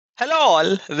Hello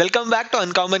all, welcome back to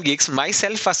Uncommon Geeks.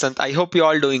 Myself Vasant. I hope you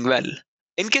all doing well.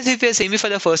 In case if you're seeing me for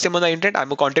the first time on the internet,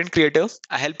 I'm a content creator.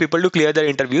 I help people to clear their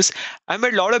interviews. I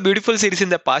made a lot of beautiful series in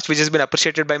the past which has been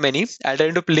appreciated by many. I'll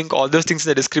try to link all those things in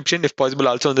the description if possible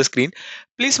also on the screen.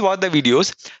 Please watch the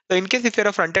videos. So in case if you're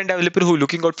a front-end developer who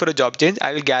looking out for a job change,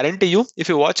 I will guarantee you if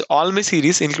you watch all my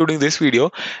series including this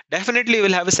video, definitely you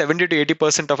will have a 70 to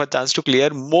 80% of a chance to clear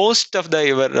most of the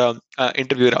your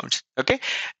interview rounds. Okay.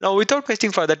 Now, without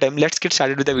wasting further time, let's get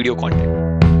started with the video content.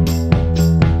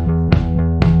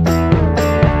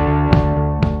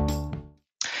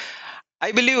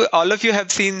 I believe all of you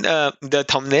have seen the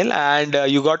thumbnail and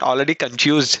you got already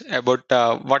confused about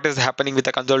what is happening with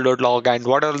the console.log and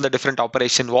what are the different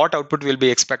operation, what output we'll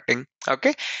be expecting.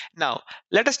 Okay. Now,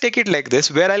 let us take it like this,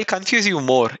 where I'll confuse you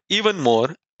more, even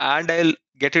more, and I'll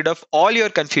get rid of all your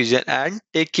confusion and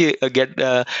take you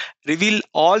reveal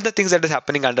all the things that is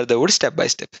happening under the hood step by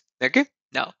step. Okay.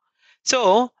 Now,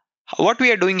 so what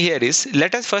we are doing here is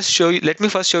let me first show you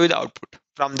the output.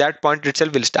 From that point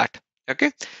itself we'll start.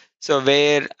 Okay. So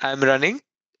where I'm running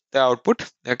the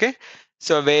output. Okay.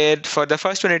 So where for the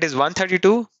first one it is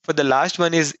 132, for the last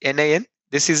one is NAN.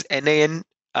 This is NAN.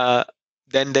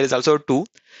 Then there is also 2,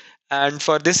 and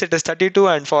for this it is 32,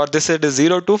 and for this it is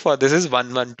 02, for this is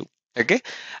 112. Okay.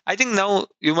 I think now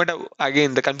you might have,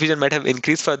 again the confusion might have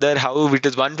increased further, how it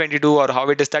is 122 or how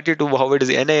it is 32, how it is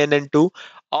NAN and 2.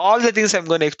 All the things I'm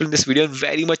going to explain in this video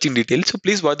very much in detail, so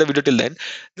please watch the video till then.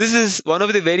 This is one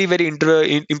of the very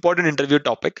important interview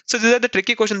topic. So these are the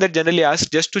tricky questions that generally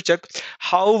asked just to check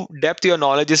how depth your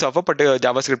knowledge is of a particular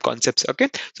JavaScript concepts. Okay.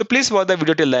 So please watch the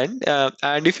video till then,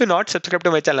 and if you're not subscribed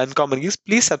to my channel Uncommon Geeks,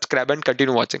 please subscribe and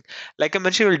continue watching. Like I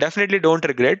mentioned, you will definitely don't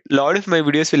regret. A lot of my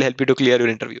videos will help you to clear your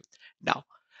interview. Now,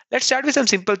 let's start with some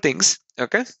simple things.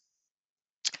 Okay.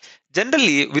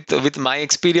 Generally, with my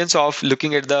experience of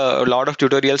looking at a lot of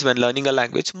tutorials when learning a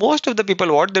language, most of the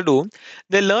people what they do,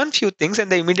 they learn few things and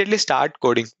they immediately start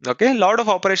coding. Okay. A lot of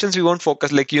operations we won't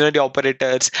focus, like unary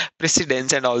operators,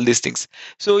 precedence, and all these things.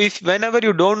 So if whenever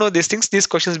you don't know these things, these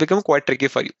questions become quite tricky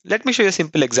for you. Let me show you a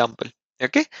simple example.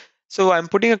 Okay. So I'm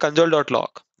putting a console.log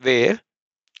where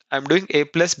I'm doing a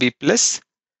plus b plus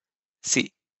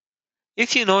c.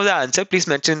 If you know the answer, please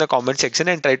mention in the comment section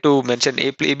and try to mention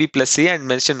AB plus C and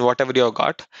mention whatever you have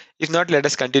got. If not, let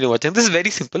us continue watching. This is very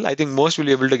simple. I think most will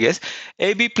be able to guess.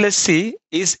 AB plus C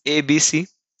is ABC,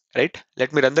 right?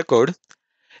 Let me run the code.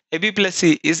 AB plus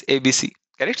C is ABC,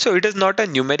 correct? So it is not a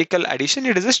numerical addition.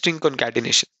 It is a string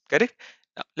concatenation, correct?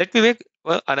 Now, let me make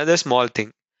another small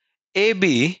thing.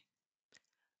 AB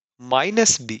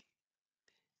minus B.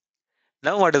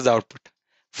 Now what is the output?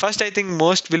 First, I think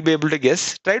most will be able to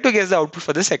guess. Try to guess the output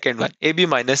for the second one. AB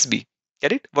minus B.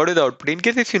 Correct? What is the output? In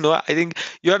case if you know, I think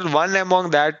you are one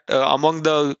among among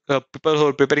the people who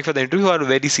are preparing for the interview who are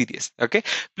very serious. Okay.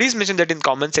 Please mention that in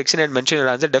comment section and mention your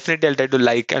answer. Definitely, I'll try to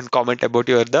like and comment about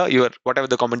your whatever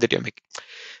the comment that you're making.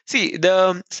 See,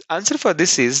 the answer for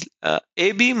this is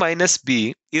AB minus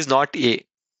B is not A.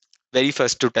 Very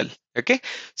first to tell. Okay.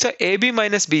 So AB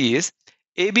minus B is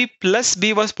AB plus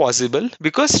B was possible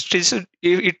because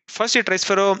first it tries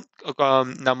for a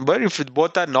number. If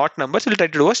both are not numbers, we'll try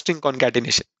to do a string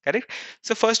concatenation. Correct.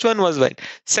 So first one was right.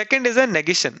 Second is a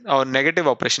negation or negative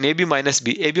operation. AB minus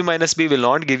B. AB minus B will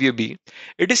not give you B.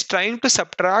 It is trying to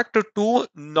subtract two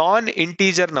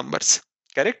non-integer numbers.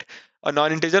 Correct. A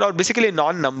non-integer or basically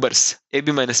non-numbers.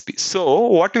 AB minus B. So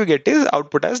what you get is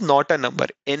output as not a number.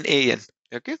 NaN.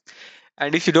 Okay.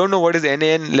 And if you don't know what is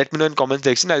NaN, let me know in comment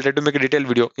section. I'll try to make a detailed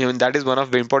video. Even that is one of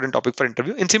the important topic for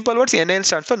interview. In simple words, NaN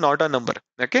stands for not a number.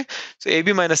 Okay. So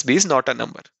AB minus B is not a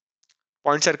number.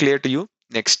 Points are clear to you.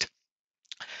 Next.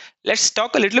 Let's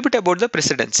talk a little bit about the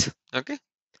precedence. Okay.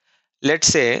 Let's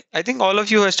say, I think all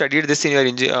of you have studied this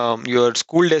in your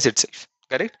school days itself.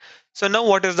 Correct. So now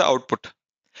what is the output?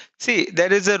 See,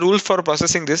 there is a rule for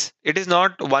processing this. It is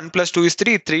not 1 plus 2 is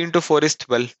 3, 3 into 4 is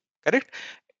 12. Correct.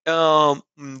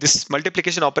 This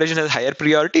multiplication operation has higher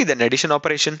priority than addition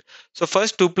operation. So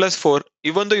first 2 plus 4,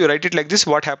 even though you write it like this,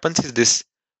 what happens is this.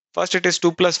 First it is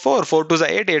 2 plus 4, 4 to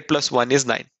the 8, 8 plus 1 is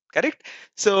 9. Correct.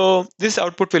 So this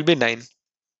output will be 9.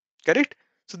 Correct.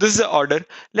 So this is the order.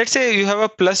 Let's say you have a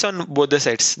plus on both the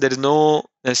sides. There is no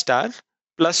star.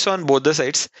 Plus on both the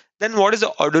sides. Then what is the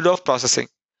order of processing?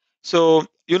 So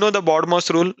you know the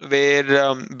BODMAS rule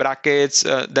where brackets,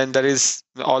 then there is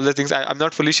all the things. I'm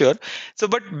not fully sure. So,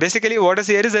 but basically what is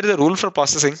here is there is a rule for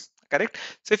processing. Correct.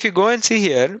 So if you go and see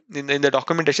here in the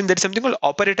documentation, there is something called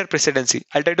operator precedency.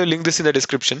 I'll try to link this in the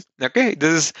description. Okay.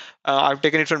 This is I've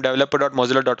taken it from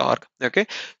developer.mozilla.org. Okay.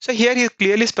 So here he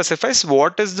clearly specifies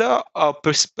what is the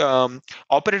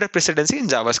operator precedency in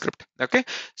JavaScript. Okay.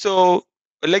 So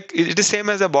like it is same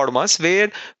as a BODMAS,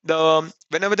 where the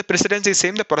whenever the precedence is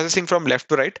same, the processing from left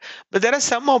to right. But there are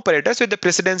some operators where the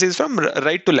precedence is from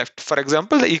right to left. For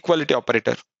example, the equality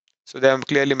operator. So they have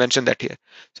clearly mentioned that here.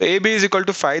 So AB is equal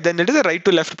to 5, then it is a right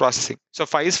to left processing. So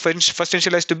 5 is first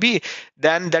initialized to B,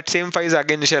 then that same 5 is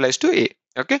again initialized to A.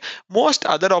 Okay. Most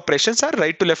other operations are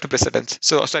right to left precedence.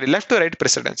 So sorry, left to right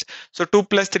precedence. So 2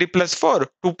 plus 3 plus 4,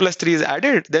 2 plus 3 is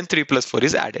added, then 3 plus 4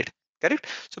 is added. Correct.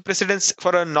 So precedence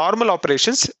for a normal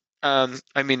operations,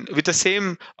 I mean, with the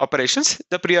same operations,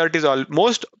 the priority is all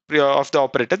most of the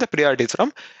operator, the priority is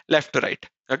from left to right.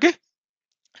 Okay.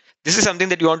 This is something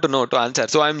that you want to know to answer.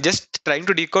 So I'm just trying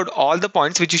to decode all the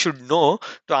points which you should know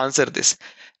to answer this.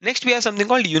 Next, we have something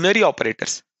called unary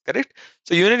operators. Correct.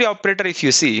 So unary operator, if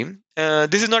you see,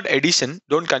 this is not addition.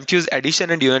 Don't confuse addition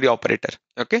and unary operator.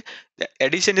 Okay. The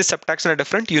addition is subtraction are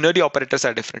different. Unary operators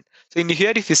are different. So in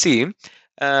here, if you see,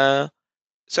 uh,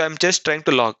 so I'm just trying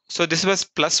to log. So this was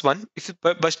plus one. If you,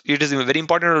 but it is very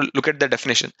important to look at the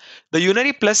definition. The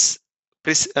unary plus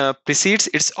precedes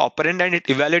its operand and it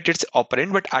evaluates its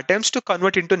operand, but attempts to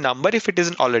convert into number if it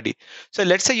isn't already. So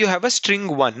let's say you have a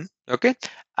string one, okay,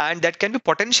 and that can be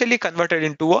potentially converted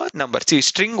into a number. See,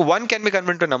 string one can be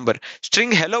converted to number.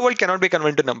 String hello world cannot be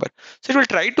converted to number. So it will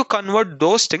try to convert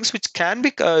those things which can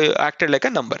be acted like a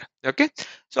number. Okay.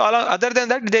 So other than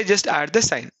that, they just add the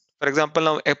sign. For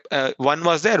example, now 1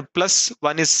 was there, plus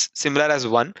 1 is similar as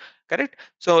 1, correct?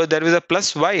 So there is a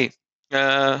plus y,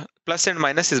 plus and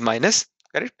minus is minus,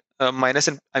 correct? Minus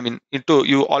and I mean into,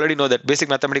 you already know that basic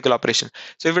mathematical operation.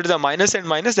 So if it is a minus and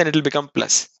minus, then it will become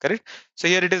plus, correct? So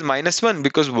here it is minus 1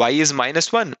 because y is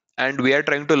minus 1 and we are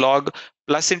trying to log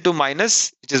plus into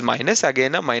minus, which is minus,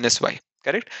 again a minus y,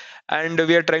 correct? And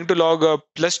we are trying to log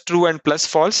plus true and plus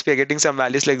false. We are getting some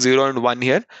values like 0 and 1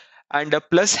 here, and a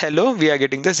plus hello, we are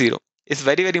getting the 0. It's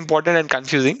very, very important and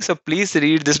confusing. So please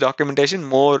read this documentation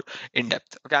more in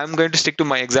depth. Okay, I'm going to stick to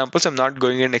my examples. I'm not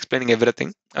going and explaining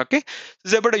everything. Okay,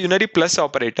 this is about a unary plus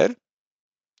operator.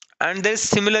 And there's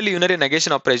similarly unary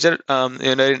negation operator,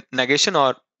 unary negation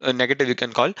or negative you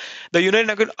can call. The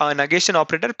unary negation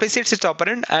operator precedes its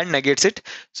operand and negates it.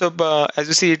 So as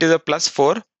you see, it is a plus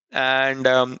 4 and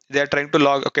they are trying to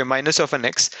log, okay, minus of an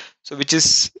x. So which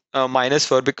is minus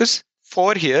 4 because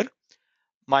 4 here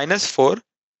minus 4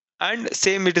 and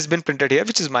same it has been printed here,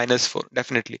 which is minus 4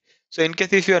 definitely. So in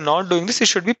case if you are not doing this, it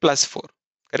should be plus 4,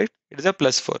 correct? It is a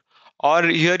plus 4. Or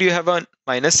here you have a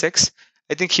minus x.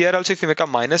 I think here also if you make a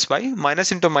minus y,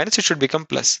 minus into minus, it should become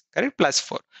plus, correct? Plus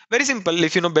 4. Very simple.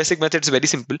 If you know basic methods, very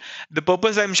simple. The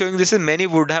purpose I'm showing this is many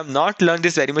would have not learned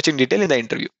this very much in detail in the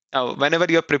interview. Now, whenever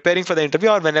you're preparing for the interview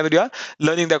or whenever you are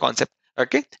learning the concept.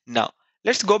 Okay. Now,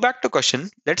 let's go back to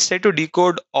question. Let's try to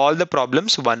decode all the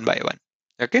problems one by one.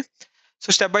 Okay.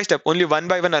 So step by step, only one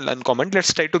by one I'll uncomment.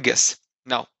 Let's try to guess.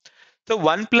 Now, so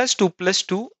 1 plus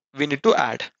 2, we need to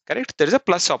add, correct? There is a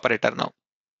plus operator now.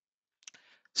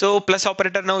 So plus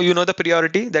operator now, you know the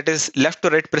priority, that is left to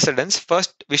right precedence.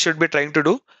 First, we should be trying to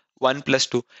do 1 plus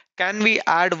 2. Can we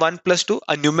add 1 plus 2?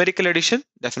 A numerical addition?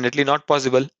 Definitely not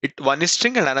possible. One is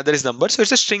string and another is number. So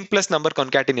it's a string plus number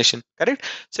concatenation, correct?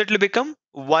 So it will become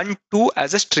 1, 2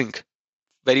 as a string,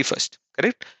 very first,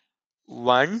 correct?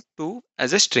 1, 2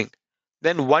 as a string.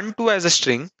 Then 1, 2 as a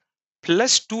string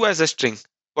plus 2 as a string.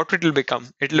 What it will become?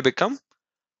 It will become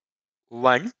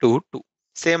 1, 2, 2.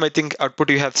 Same, I think, output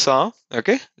you have saw.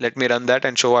 Okay, let me run that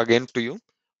and show again to you.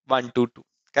 1, 2, 2.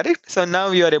 Correct? So now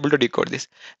you are able to decode this.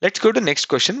 Let's go to next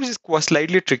question, which is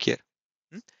slightly trickier.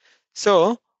 Hmm?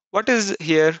 So what is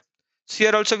here? So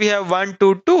here also we have 1,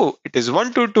 2, 2. It is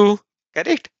 1, 2, 2.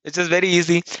 Correct? It's just very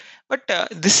easy. But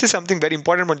this is something very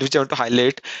important which I want to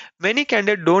highlight. Many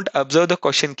candidates don't observe the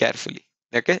question carefully.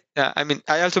 Okay, I mean,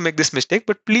 I also make this mistake,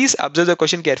 but please observe the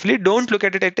question carefully. Don't look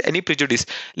at it at any prejudice,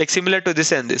 like similar to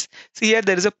this and this. See here,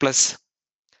 there is a plus.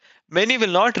 Many will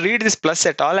not read this plus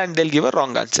at all and they'll give a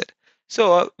wrong answer.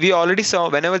 So we already saw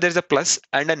whenever there's a plus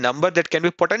and a number that can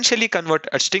be potentially convert,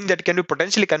 a string that can be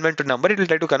potentially converted to number, it will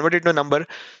try to convert it to a number.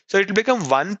 So it will become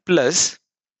 1 plus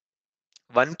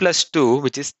 2,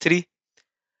 which is 3,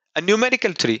 a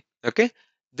numerical 3. Okay,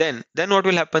 then what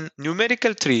will happen?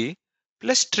 Numerical 3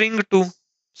 plus string 2.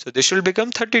 So this will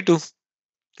become 32.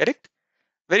 Correct?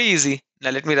 Very easy.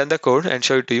 Now let me run the code and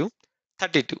show it to you.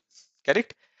 32.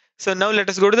 Correct? So now let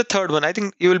us go to the third one. I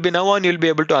think you will be now on, you'll be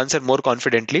able to answer more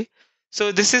confidently.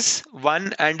 So this is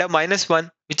 1 and a minus 1,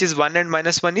 which is 1 and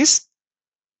minus 1 is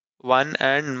 1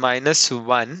 and minus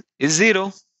 1 is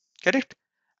 0. Correct?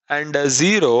 And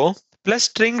 0 plus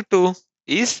string 2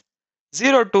 is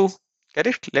 0, 2.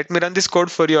 Correct? Let me run this code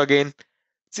for you again.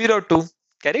 0, 2.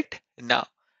 Correct? Now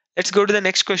let's go to the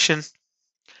next question.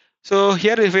 So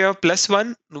here if we have plus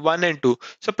 1, 1 and 2.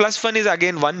 So plus 1 is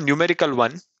again 1, numerical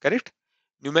 1, correct?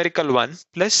 Numerical 1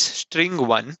 plus string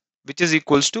 1, which is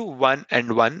equals to 1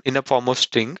 and 1 in a form of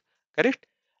string, correct?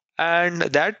 And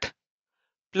that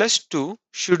plus 2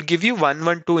 should give you 1,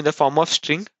 1, 2 in the form of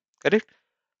string, correct?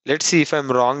 Let's see if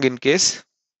I'm wrong in case.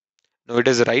 No, it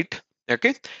is right.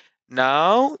 Okay.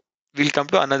 Now we'll come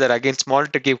to another again small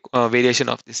tricky variation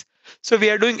of this. So we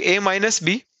are doing a minus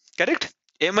b, correct?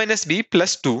 A minus b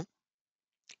plus 2.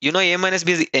 You know a minus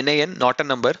b is nan, not a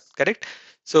number, correct?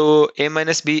 So a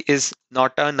minus b is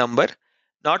not a number,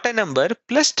 not a number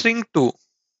plus string 2.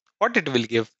 What it will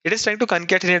give? It is trying to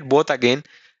concatenate both again,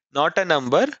 not a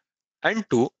number and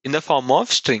 2 in the form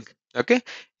of string. Okay.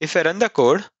 If I run the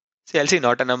code, see I'll see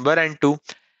not a number and 2.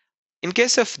 In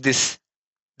case of this,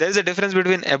 there is a difference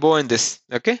between above and this.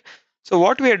 Okay. So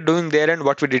what we are doing there and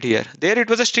what we did here, there it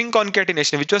was a string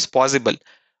concatenation which was possible.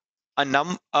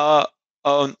 A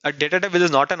a data type which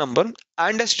is not a number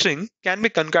and a string can be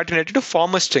concatenated to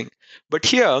form a string. But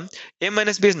here a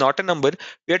minus b is not a number.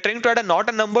 We are trying to add a not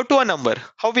a number to a number.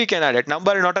 How we can add it?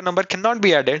 Number and not a number cannot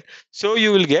be added, so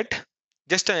you will get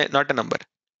just a not a number.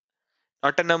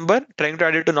 Not a number trying to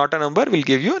add it to not a number will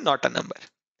give you not a number.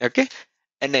 Okay.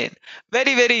 And then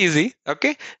very very easy.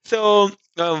 Okay. So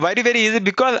very very easy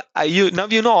because you now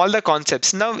you know all the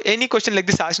concepts. Now any question like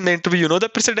this asked in the interview, you know the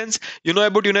precedence, you know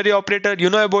about unary operator,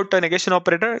 you know about negation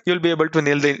operator, you'll be able to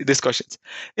nail these questions.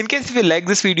 In case if you like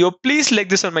this video, please like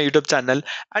this on my YouTube channel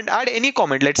and add any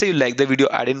comment. Let's say you like the video,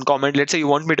 add in comment. Let's say you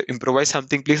want me to improvise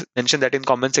something, please mention that in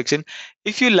comment section.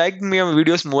 If you like my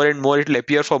videos more and more, it will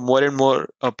appear for more and more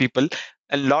people.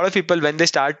 A lot of people when they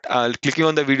start clicking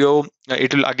on the video,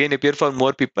 it will again appear for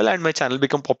more people and my channel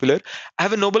become popular. I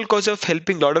have a noble cause of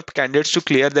helping a lot of candidates to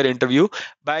clear their interview.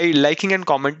 By liking and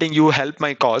commenting, you help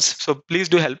my cause, so please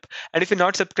do help. And if you're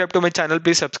not subscribed to my channel,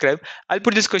 please subscribe. I'll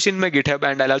put this question in my GitHub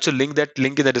and I'll also link that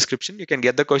link in the description. You can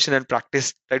get the question and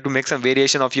practice, try to make some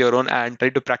variation of your own and try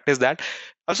to practice that.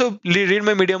 Also read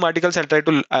my Medium articles. I'll try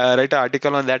to write an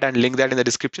article on that and link that in the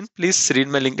description. Please read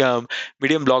my link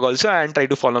Medium blog also and try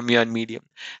to follow me on Medium.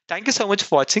 Thank you so much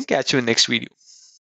for watching. Catch you in next video.